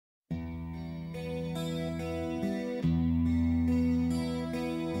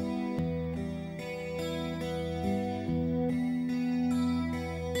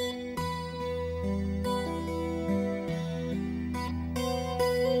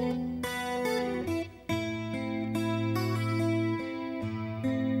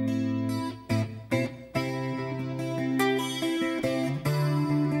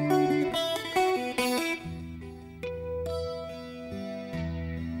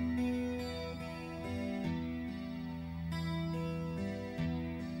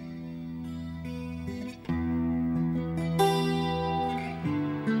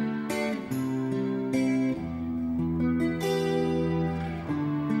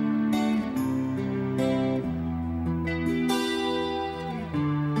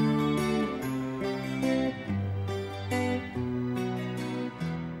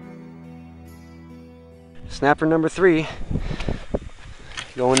snapper number 3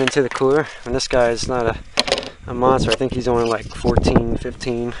 going into the cooler. And this guy is not a monster. I think he's only like 14,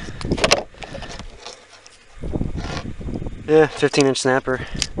 15. Yeah, 15-inch snapper.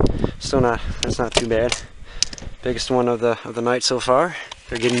 Still not, that's not too bad. Biggest one of the night so far.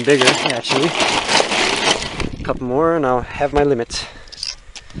 They're getting bigger actually. A couple more and I'll have my limit.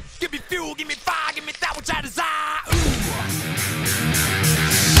 Give me fuel, give me fire, give me that which I desire.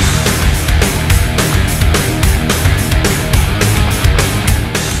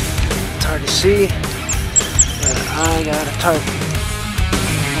 It's hard to see, but I got a tarpon.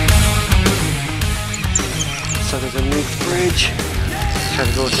 So there's a new bridge. Try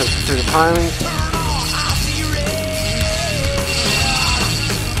to go through the pilings.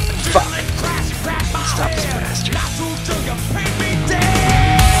 Fuck! Stop this bastard.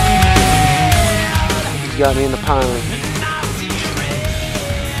 He's got me in the piling.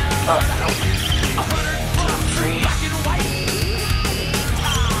 I'm free.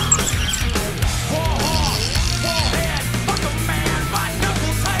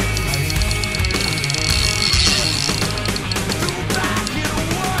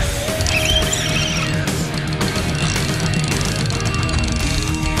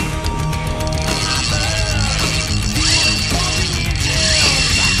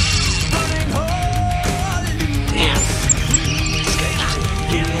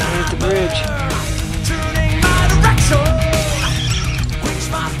 Bridge.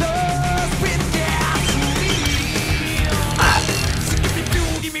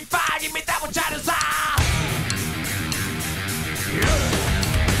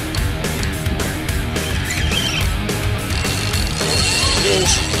 It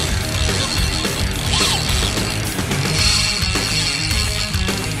is.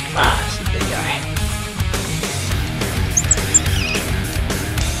 That's a big guy.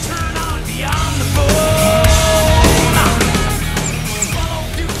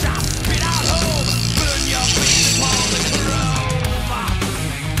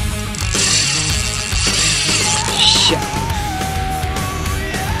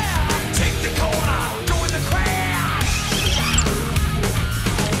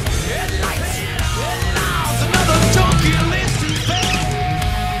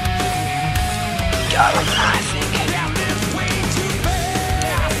 Got him, I think.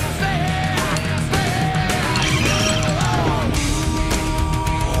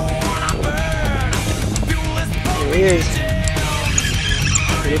 Here he is.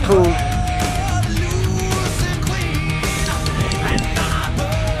 Pretty cool.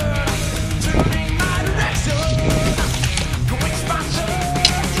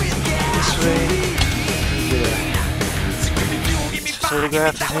 This way. Get a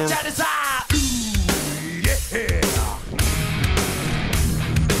photograph of him.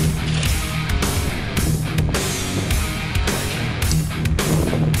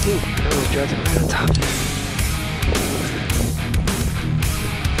 Ooh, that was dragging right on top.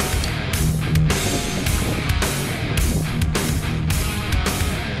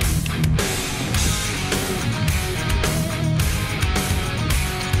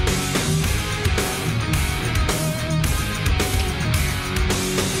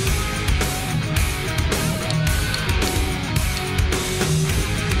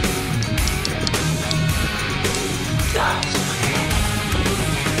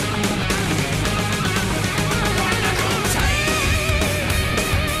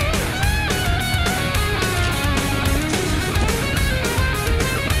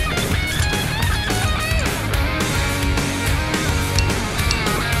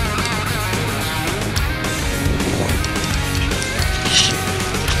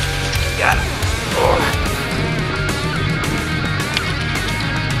 Got him.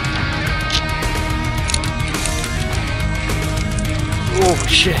 Oh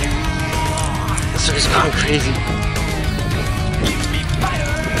shit. This thing's gone crazy.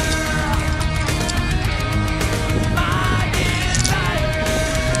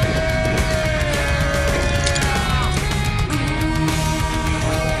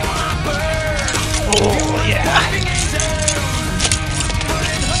 Oh yeah.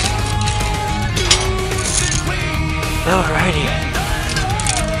 Alrighty.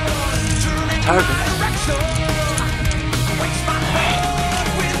 Tarpon.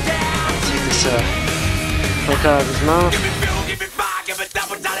 Take this hook out of his mouth.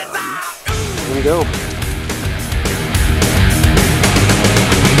 Here we go.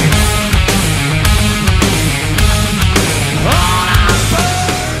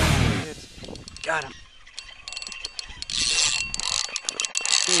 Got him.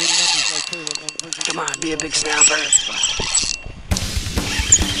 Come on, be a big snapper.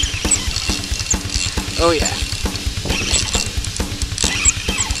 Oh yeah.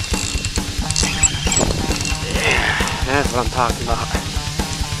 Yeah, that's what I'm talking about.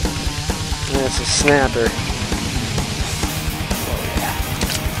 That's a snapper. Oh yeah.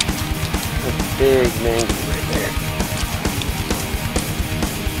 A big mangrove right there.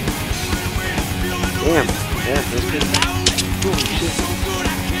 Damn. Yeah, that's good. Holy shit.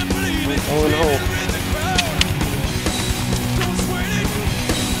 Oh no.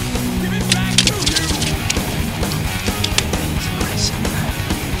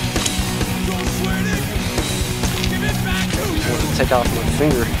 Take off my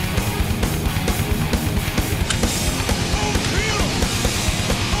finger.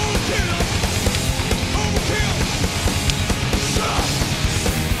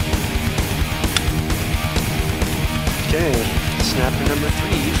 Okay, snapper number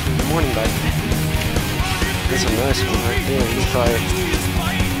 3 for the morning bite. That's a nice one right there. He's probably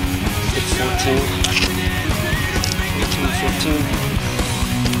 14, 15.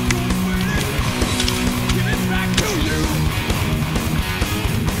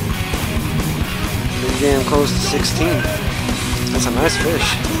 Pretty damn close to 16. That's a nice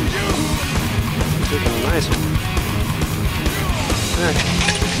fish. Freaking nice one. Alright.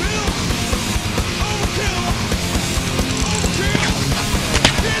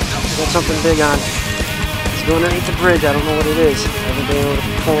 Got something big on. He's going underneath the bridge. I don't know what it is. I haven't been able to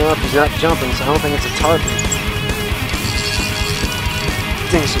pull him up. He's not jumping, so I don't think it's a tarpon. I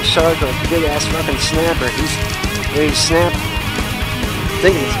think it's a shark or a big ass fucking snapper. He's ready to snap. I'm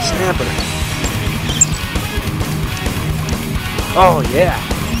thinking it's a snapper. Oh yeah!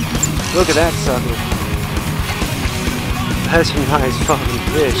 Look at that sucker. That's a nice fucking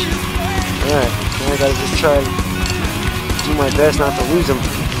fish. Alright, now I gotta just try to do my best not to lose him.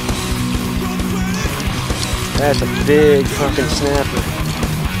 That's a big fucking snapper.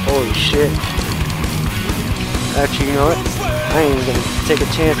 Holy shit. Actually, you know what? I ain't even gonna take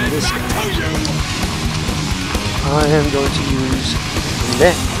a chance with this guy. I am going to use the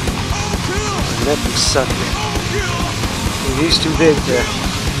net. The net will suck it. He's too big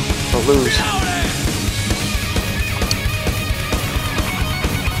to lose.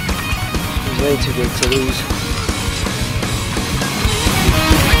 He's way too big to lose.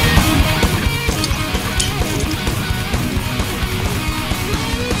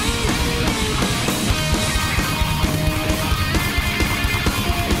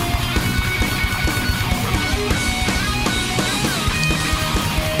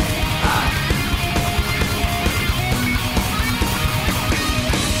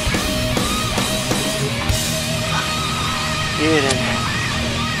 Get in there.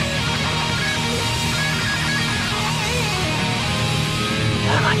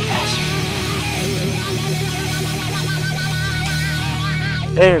 Come on, guys.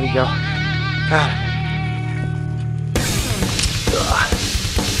 There we go. Got it.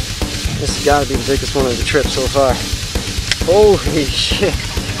 This has got to be the biggest one of the trip so far. Holy shit.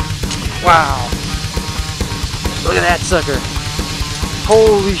 Wow. Look at that sucker.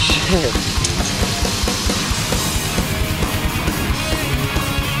 Holy shit.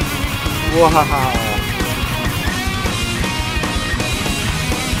 Wow.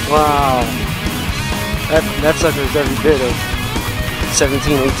 Wow. That sucker is every bit of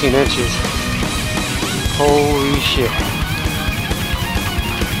 17, 18 inches. Holy shit.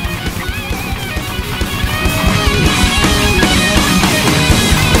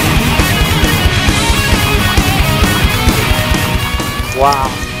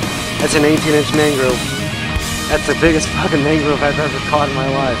 Wow. That's an 18-inch mangrove. That's the biggest fucking mangrove I've ever caught in my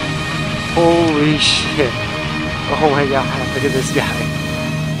life. Holy shit. Oh my god, look at this guy.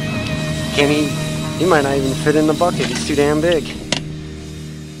 He might not even fit in the bucket. He's too damn big.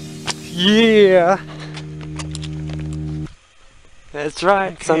 Yeah. That's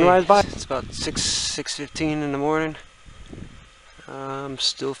right. Okay. Sunrise bite. It's about 6:15 in the morning. I'm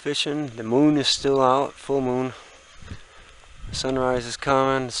still fishing. The moon is still out, full moon. Sunrise is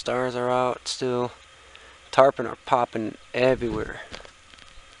coming, the stars are out still. Tarpon are popping everywhere.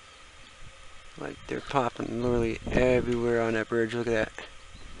 Like they're popping literally everywhere on that bridge. Look at that.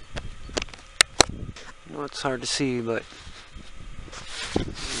 I know it's hard to see, but I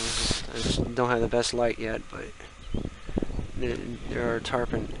just don't have the best light yet, but there are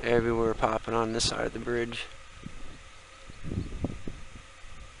tarpon everywhere popping on this side of the bridge.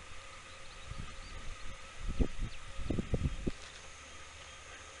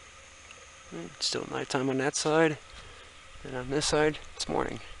 It's still nighttime on that side, and on this side, it's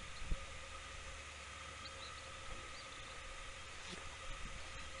morning.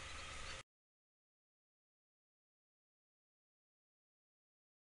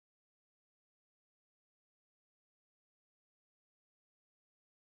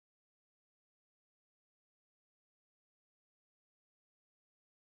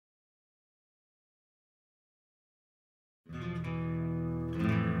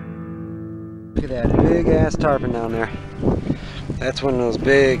 Look at that big ass tarpon down there. That's one of those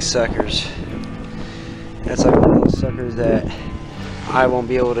big suckers. That's like one of those suckers that I won't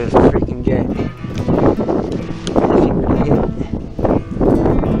be able to freaking get if he were to hit.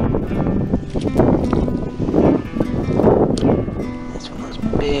 That's one of those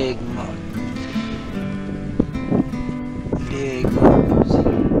big mugs.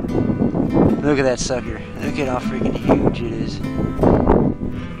 Look at that sucker. Look at how freaking huge it is.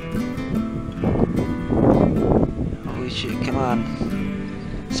 Holy shit, come on.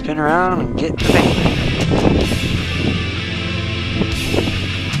 Spin around and get the bait.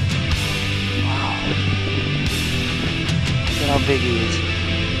 Wow. Look at how big he is.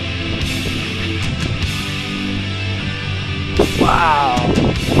 Wow.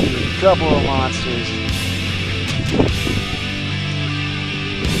 A couple of monsters.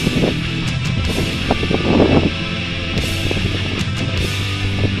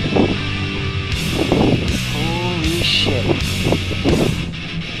 Holy shit.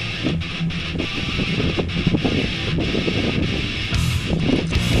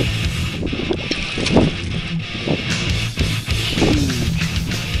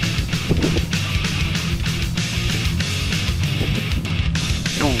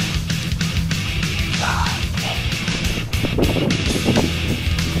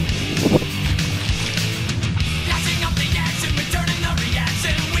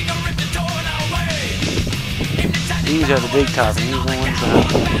 These are the big tarpon. These are the ones that I'm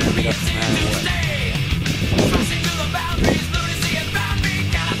going to pick up no matter what.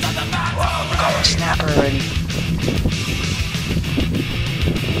 Whoa, look at the snapper already.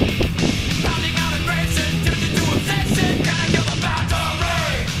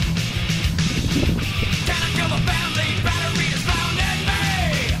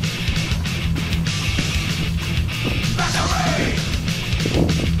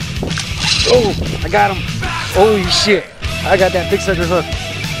 Oh, I got him. Holy shit. I got that big sucker hook.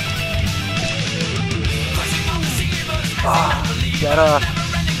 Oh, got off.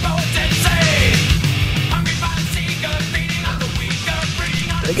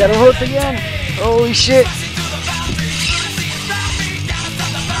 They got him hooked again. Holy shit.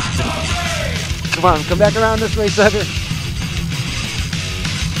 Come on, come back around this way, sucker.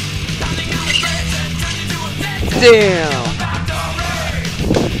 Damn.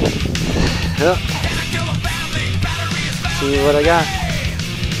 Yep. See what I got.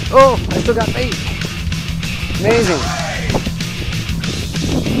 Oh, I still got bait. Amazing.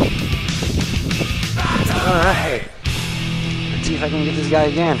 Alright. Let's see if I can get this guy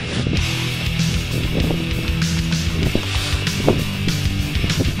again.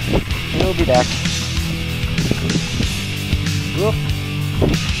 He'll be back. Whoop.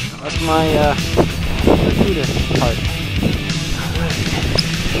 That's my computer part.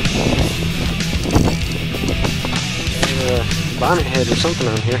 Bonnet head or something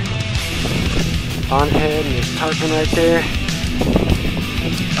on here. Bonnet head and there's tarpon right there.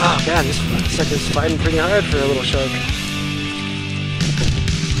 Oh god, this sucker's fighting pretty hard for a little shark.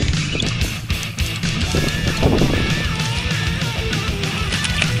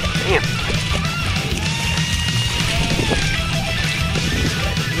 Damn.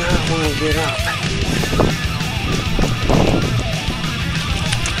 I want to get up.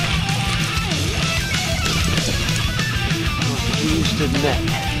 Use the net.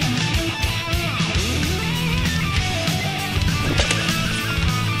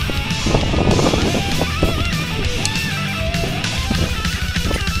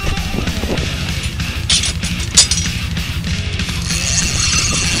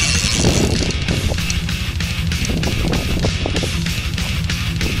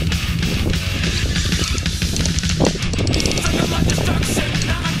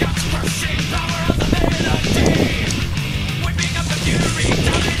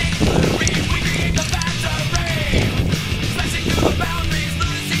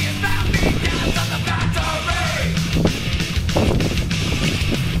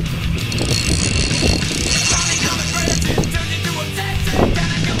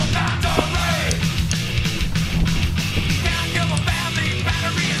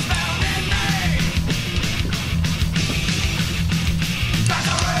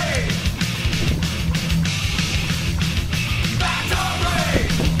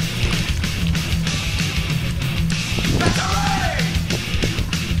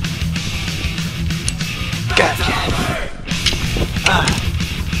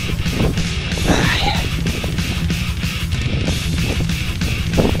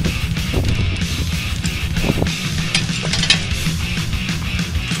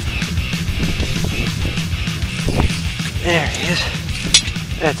 There he is.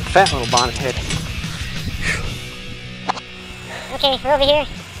 That's a fat little bonnet head. Okay, we're over here.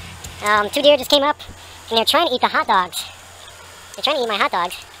 2 deer just came up, and they're trying to eat the hot dogs. They're trying to eat my hot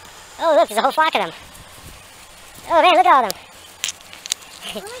dogs. Oh, look, there's a whole flock of them. Oh, man, look at all of them.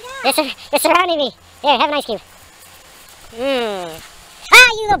 Oh, my God. They're surrounding me. Here, have an ice cube. Ah,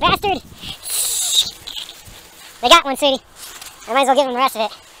 you little bastard! They got one, sweetie. I might as well give them the rest of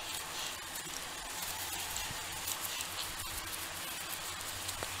it.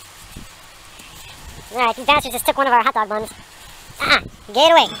 Alright, these bastards just took one of our hot dog buns.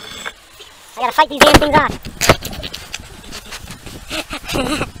 Get away. I gotta fight these damn things off.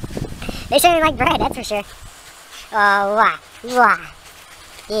 They certainly like bread, that's for sure. Oh, wah.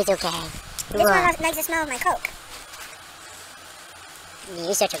 It's okay. This one likes the smell of my Coke.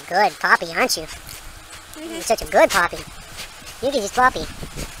 You're such a good poppy, aren't you? You're such a good poppy. Look at this poppy.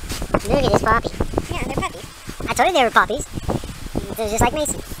 Look at this poppy. Yeah, they're puppies. I told you they were poppies. They're just like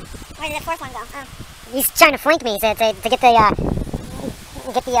Mason. Where did the fourth one go? Oh. He's trying to flank me to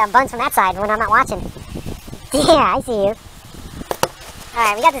get the buns from that side when I'm not watching. Yeah, I see you.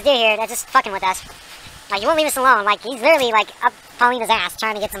 Alright, we got this deer here that's just fucking with us. Like, he won't leave us alone. Like, he's literally, like, up Paulina's ass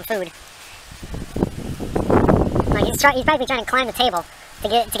trying to get some food. Like, he's probably trying to climb the table to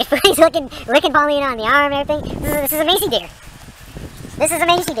get food. He's licking Paulina on the arm and everything. This is a Macy deer. This is a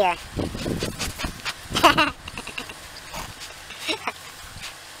Macy deer.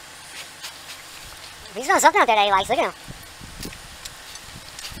 He's doing something out there that he likes. Look at him.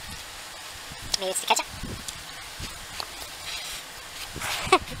 Maybe it's the ketchup.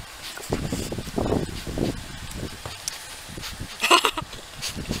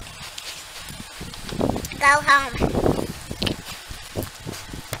 Go home.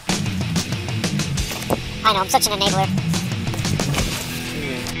 I know, I'm such an enabler.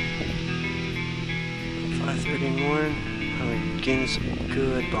 5:30 in the morning. I'm getting some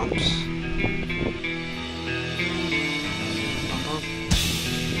good bumps.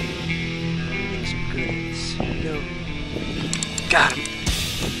 Getting some good hits. Here we go. Got him.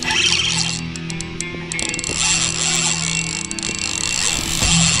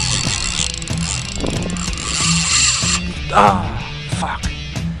 Ah, fuck.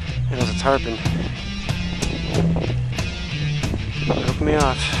 That was a tarpon. Broke me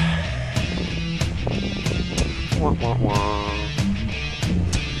off. Wah, wah, wah.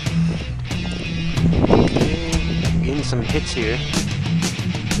 Okay, getting some hits here.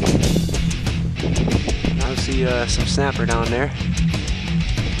 Obviously, some snapper down there.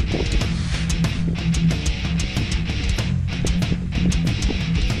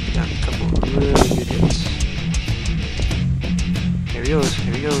 Got a couple of really good hits. Here he goes,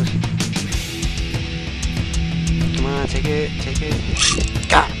 here he goes. Come on, take it, take it.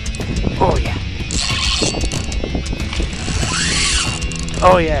 Got him. Oh yeah.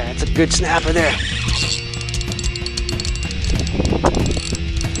 Oh yeah, that's a good snapper there.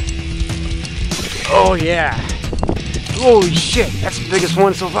 Oh yeah. Holy shit, that's the biggest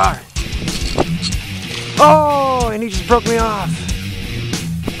one so far. Oh, and he just broke me off.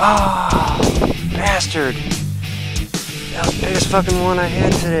 Ah, oh, bastard. That was the biggest fucking one I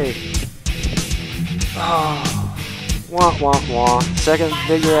had today. Oh, wah wah wah. Second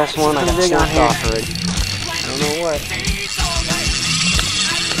bigger ass one I got snapped off already. I don't know what.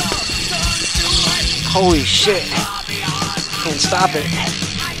 Holy shit. Can't stop it.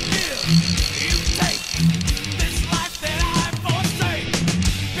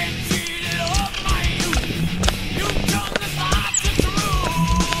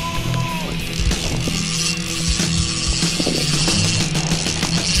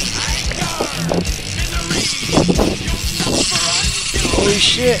 Holy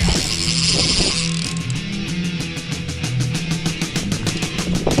shit.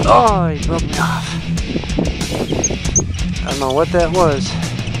 Oh, he broke me off. I don't know what that was,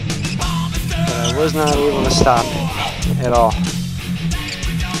 but I was not able to stop it at all.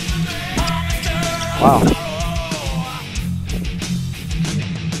 Wow. Not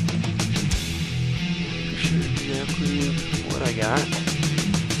sure exactly what I got.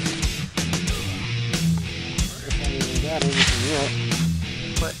 Or if I even got anything yet.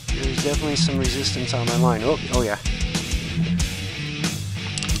 But there's definitely some resistance on my line. Oh, oh yeah.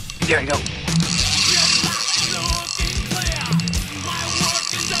 There we go.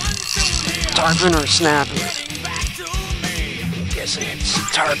 Tarpon or snapper? I'm guessing it's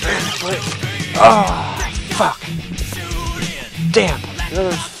tarpon, but... Oh, fuck. Damn,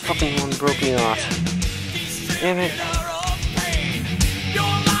 another fucking one broke me off. Damn it.